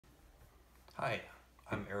Hi,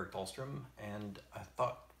 I'm Eric Dahlstrom, and I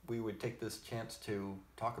thought we would take this chance to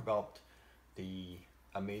talk about the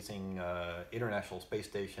amazing International Space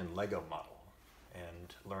Station Lego model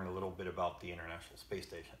and learn a little bit about the International Space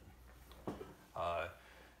Station.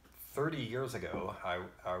 30 years ago,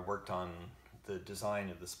 I worked on the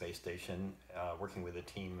design of the space station, working with a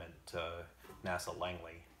team at NASA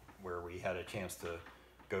Langley, where we had a chance to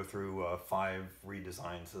go through 5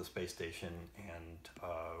 redesigns of the space station and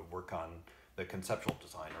work on the conceptual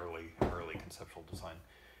design, early conceptual design.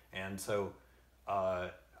 And so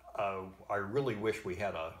I really wish we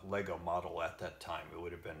had a Lego model at that time. It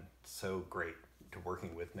would have been so great to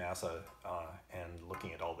working with NASA and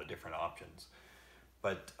looking at all the different options.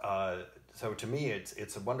 But so to me,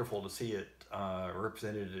 it's wonderful to see it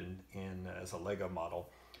represented in as a Lego model.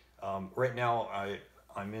 Right now,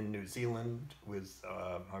 I'm in New Zealand with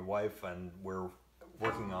my wife, and we're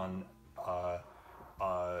working on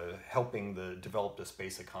helping develop the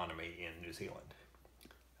space economy in New Zealand.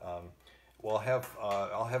 I'll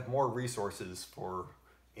have more resources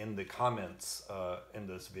in the comments in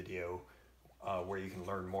this video where you can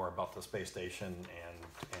learn more about the space station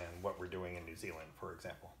and what we're doing in New Zealand, for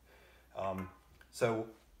example.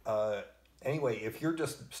 Anyway, if you're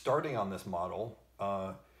just starting on this model,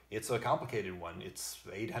 it's a complicated one. It's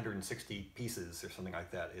 860 pieces or something like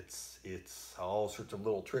that. It's all sorts of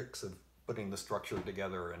little tricks of putting the structure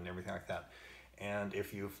together and everything like that. And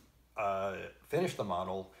if you've finished the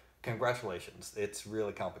model, congratulations. It's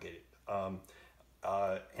really complicated. And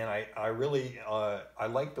I really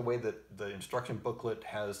like the way that the instruction booklet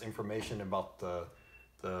has information about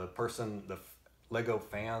the person, the Lego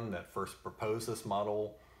fan that first proposed this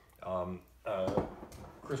model,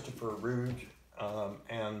 Christopher Rouge,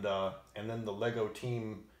 and then the Lego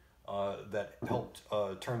team that helped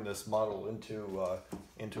turn this model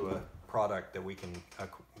into a product that we can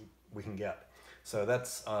get. So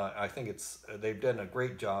that's I think they've done a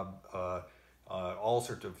great job. All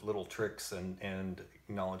sorts of little tricks and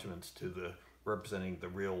acknowledgments to representing the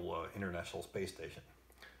real International Space Station.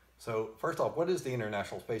 So first off, what is the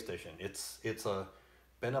International Space Station? It's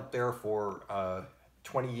been up there for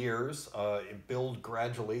 20 years, built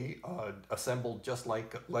gradually, assembled just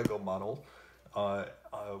like a Lego model,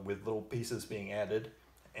 with little pieces being added,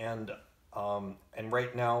 and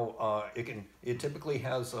right now it typically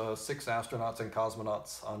has 6 astronauts and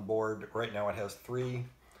cosmonauts on board. Right now it has 3,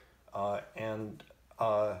 and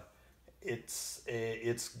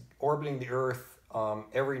it's orbiting the Earth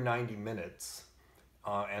every 90 minutes,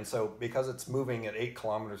 and so because it's moving at 8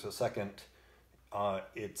 kilometers a second.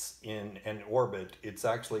 It's in an orbit. It's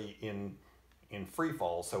actually in free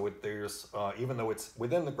fall. So there's even though it's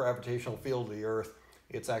within the gravitational field of the Earth,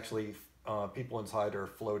 it's actually people inside are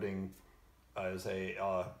floating as they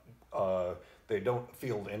don't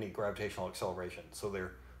feel any gravitational acceleration. So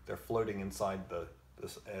they're floating inside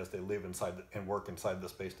as they live inside and work inside the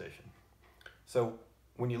space station. So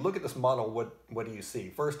when you look at this model, what do you see?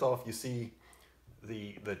 First off, you see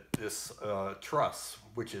this truss,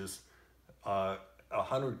 which is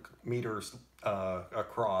 100 meters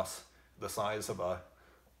across, the size of a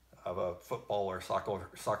football or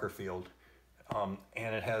soccer field,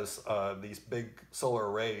 and it has these big solar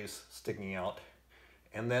arrays sticking out,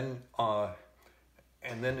 and then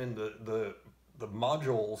in the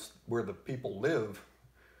modules where the people live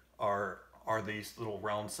are these little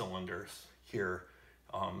round cylinders here,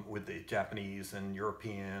 with the Japanese and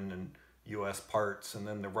European and U.S. parts, and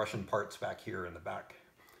then the Russian parts back here in the back.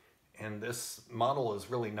 And this model is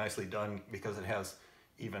really nicely done because it has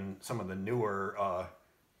even some of the newer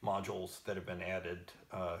modules that have been added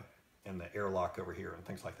in the airlock over here and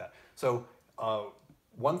things like that. So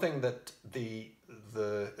one thing that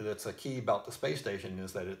that's a key about the space station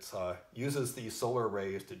is that it uses these solar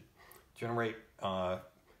arrays to generate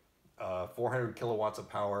 400 kilowatts of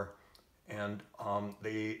power, and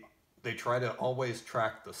they try to always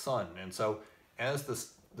track the sun. And so as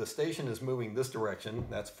the station is moving this direction,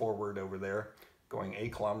 that's forward over there, going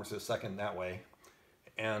 8 kilometers a second that way.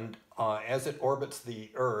 And as it orbits the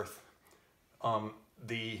Earth,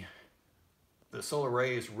 the solar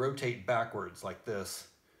rays rotate backwards like this,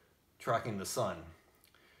 tracking the sun.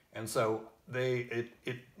 And so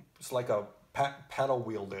it's like a paddle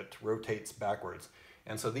wheel that rotates backwards.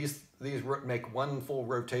 And so these make one full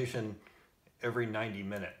rotation every 90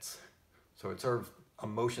 minutes. So it's sort of a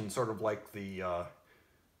motion, sort of like the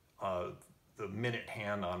minute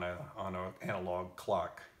hand on an analog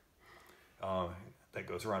clock that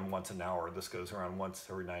goes around once an hour. This goes around once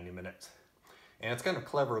every 90 minutes, and it's kind of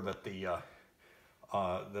clever that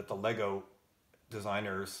the Lego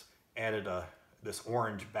designers added this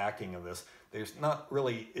orange backing of this. There's not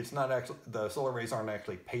really, it's not actually, the solar rays aren't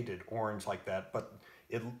actually painted orange like that, but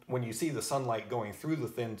when you see the sunlight going through the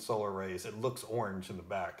thin solar rays, it looks orange in the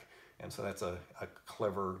back. And so that's a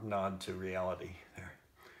clever nod to reality there.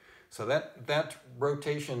 So that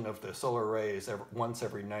rotation of the solar rays once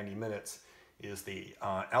every 90 minutes is the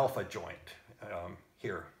alpha joint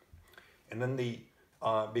here. And then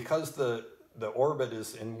because the orbit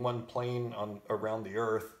is in one plane around the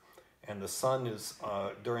Earth, and the sun is,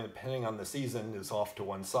 depending on the season, is off to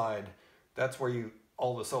one side, that's where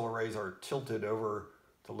all the solar rays are tilted over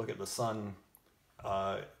to look at the sun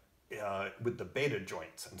with the beta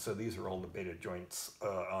joints. And so these are all the beta joints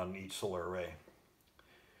on each solar array.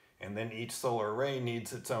 And then each solar array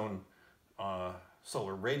needs its own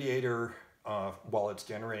solar radiator while it's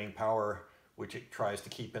generating power, which it tries to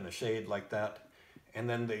keep in the shade like that. And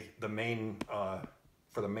then the main,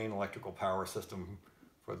 for the main electrical power system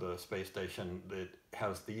for the space station, that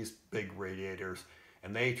has these big radiators,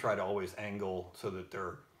 and they try to always angle so that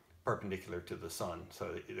they're perpendicular to the sun.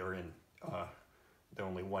 So they're in, the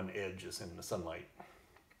only one edge is in the sunlight.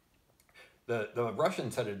 The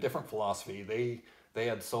Russians had a different philosophy. They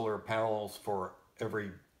had solar panels for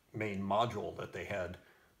every main module that they had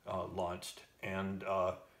launched, and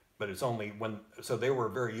but it's only so they were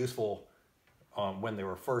very useful when they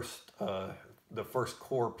were the first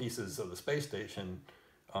core pieces of the space station,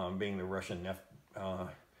 being the Russian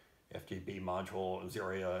FGB module,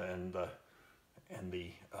 Zarya, and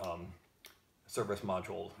the service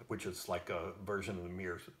module, which is like a version of the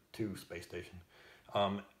Mir 2 space station.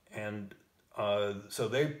 So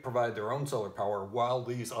they provide their own solar power while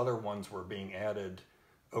these other ones were being added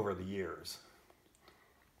over the years.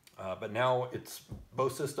 But now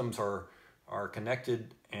both systems are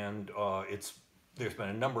connected, and there's been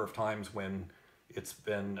a number of times when it's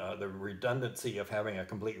been the redundancy of having a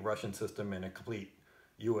complete Russian system and a complete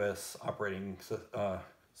U.S. operating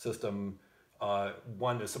system.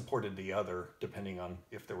 One has supported the other depending on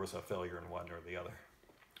if there was a failure in one or the other.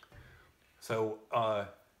 So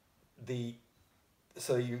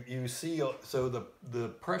you see the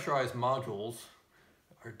pressurized modules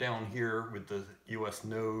are down here with the U.S.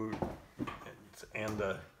 node and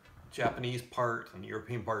the Japanese part and the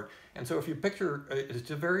European part. And so if you picture, it's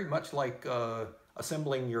just very much like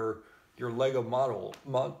assembling your Lego model.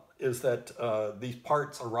 Is that these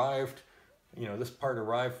parts arrived, this part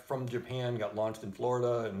arrived from Japan, got launched in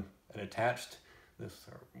Florida and attached. This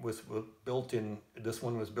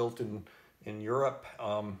one was built in Europe.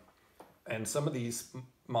 And some of these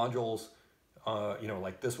modules,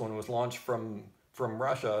 like this one was launched from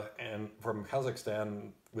Russia and from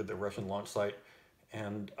Kazakhstan with the Russian launch site,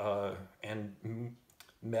 and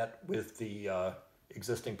met with the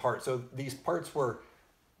existing parts. So these parts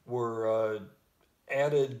were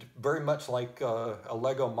added very much like a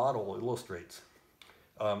Lego model illustrates.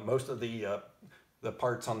 Most of the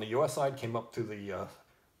parts on the U.S. side came up to the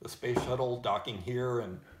space shuttle docking here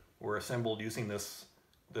and were assembled using this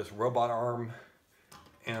robot arm,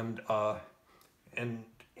 and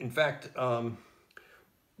in fact,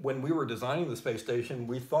 when we were designing the space station,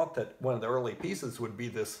 we thought that one of the early pieces would be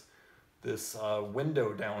this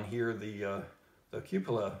window down here, the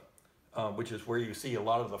cupola, which is where you see a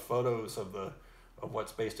lot of the photos of what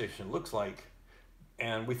space station looks like,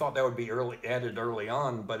 and we thought that would be added early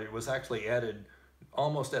on, but it was actually added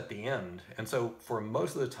almost at the end. And so for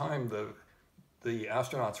most of the time, the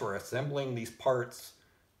astronauts were assembling these parts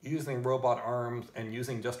using robot arms and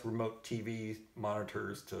using just remote TV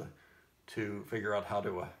monitors to figure out how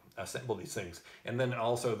to assemble these things. And then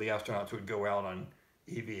also the astronauts would go out on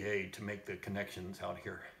EVA to make the connections out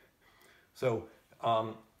here. So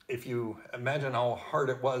if you imagine how hard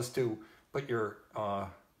it was to put your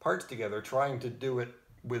parts together, trying to do it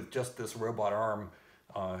with just this robot arm,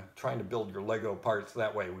 trying to build your Lego parts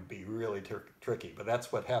that way would be really tricky. But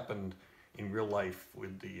that's what happened in real life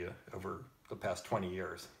with over the past 20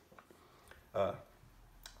 years.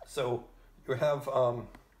 So you have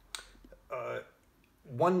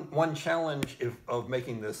one challenge of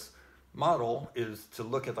making this model is to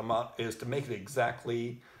look at to make it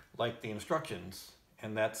exactly like the instructions,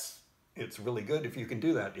 and it's really good if you can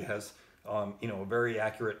do that. It has a very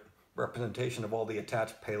accurate representation of all the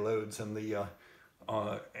attached payloads and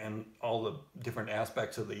and all the different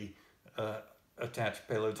aspects of the attached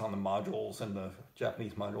payloads on the modules and the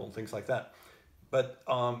Japanese module and things like that. But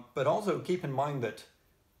also keep in mind that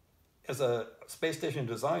as a space station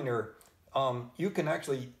designer, you can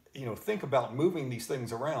actually think about moving these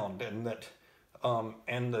things around, and that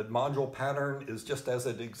and the module pattern is just as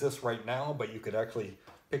it exists right now, but you could actually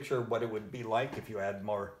picture what it would be like if you add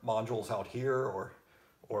more modules out here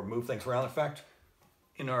or move things around. In fact,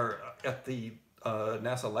 at the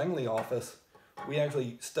NASA Langley office, we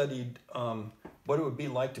actually studied what it would be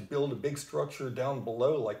like to build a big structure down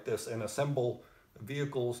below like this and assemble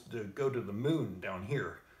vehicles to go to the moon down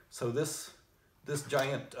here. So this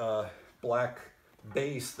giant black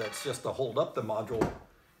base that's just to hold up the module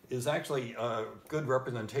is actually a good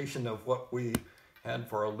representation of what we had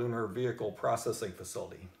for a lunar vehicle processing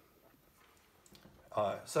facility.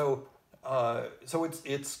 So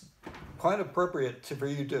it's quite appropriate for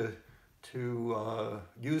you to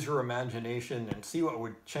use your imagination and see what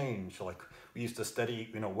would change. Like we used to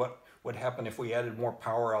study, what would happen if we added more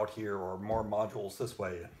power out here or more modules this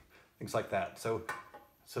way, and things like that. So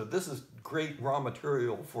this is great raw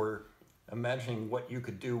material for imagining what you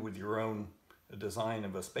could do with your own design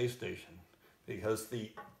of a space station, because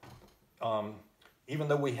even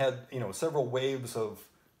though we had several waves of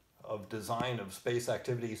design of space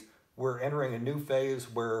activities, we're entering a new phase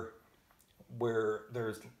where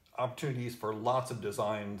there's opportunities for lots of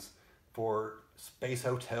designs for space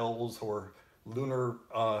hotels or lunar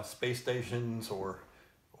space stations, or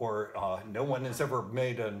no one has ever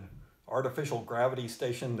made an artificial gravity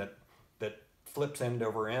station that flips end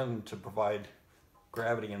over end to provide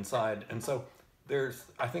gravity inside. And so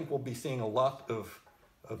I think we'll be seeing a lot of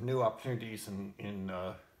new opportunities in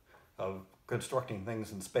constructing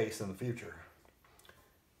things in space in the future.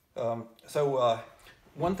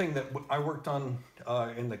 One thing that I worked on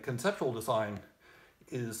in the conceptual design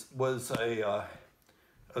was a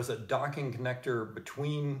docking connector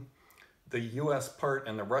between the US part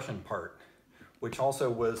and the Russian part, which also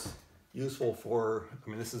was useful for,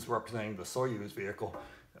 this is representing the Soyuz vehicle,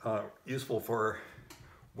 useful for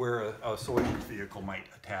where a Soyuz vehicle might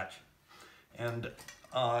attach. And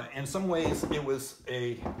in some ways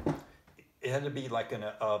it had to be like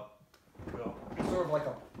sort of like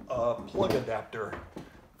a plug adapter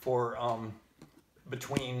for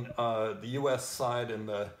between the US side and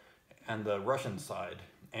the Russian side,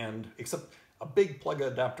 and except a big plug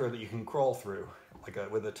adapter that you can crawl through,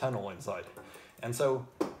 with a tunnel inside. And so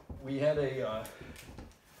we had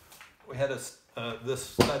this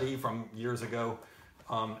study from years ago,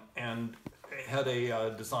 and it had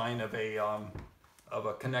a design of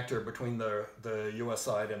a connector between the US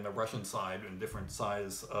side and the Russian side in different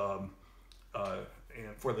size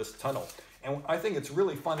for this tunnel. And I think it's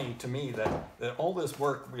really funny to me that all this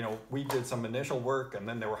work, we did some initial work, and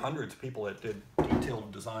then there were hundreds of people that did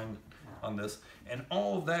detailed design on this, and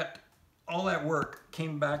all that work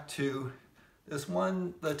came back to this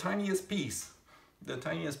one, the tiniest piece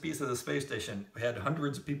of the space station. We had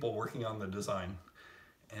hundreds of people working on the design.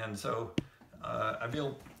 And so I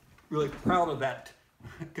feel really proud of that,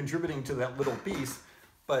 contributing to that little piece,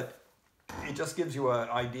 but it just gives you an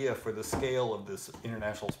idea for the scale of this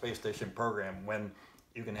International Space Station program when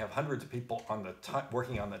you can have hundreds of people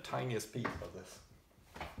working on the tiniest piece of this.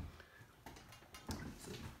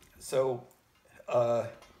 So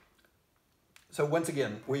once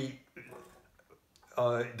again,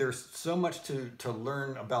 there's so much to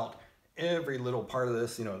learn about every little part of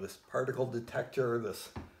this. This particle detector, the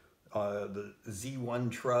Z1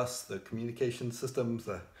 truss, the communication systems,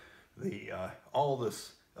 all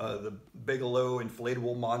this, the Bigelow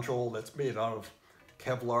inflatable module that's made out of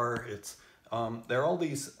Kevlar. There are all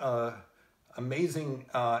these amazing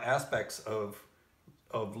aspects of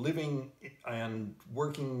living and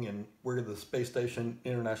working and working at the space station,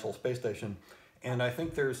 International Space Station, and I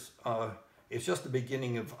think it's just the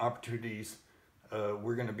beginning of opportunities.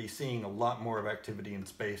 We're going to be seeing a lot more of activity in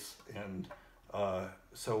space, and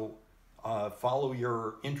so follow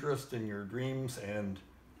your interest and your dreams, and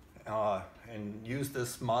use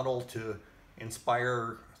this model to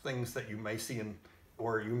inspire things that you may see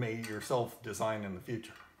or you may yourself design in the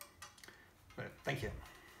future. Thank you.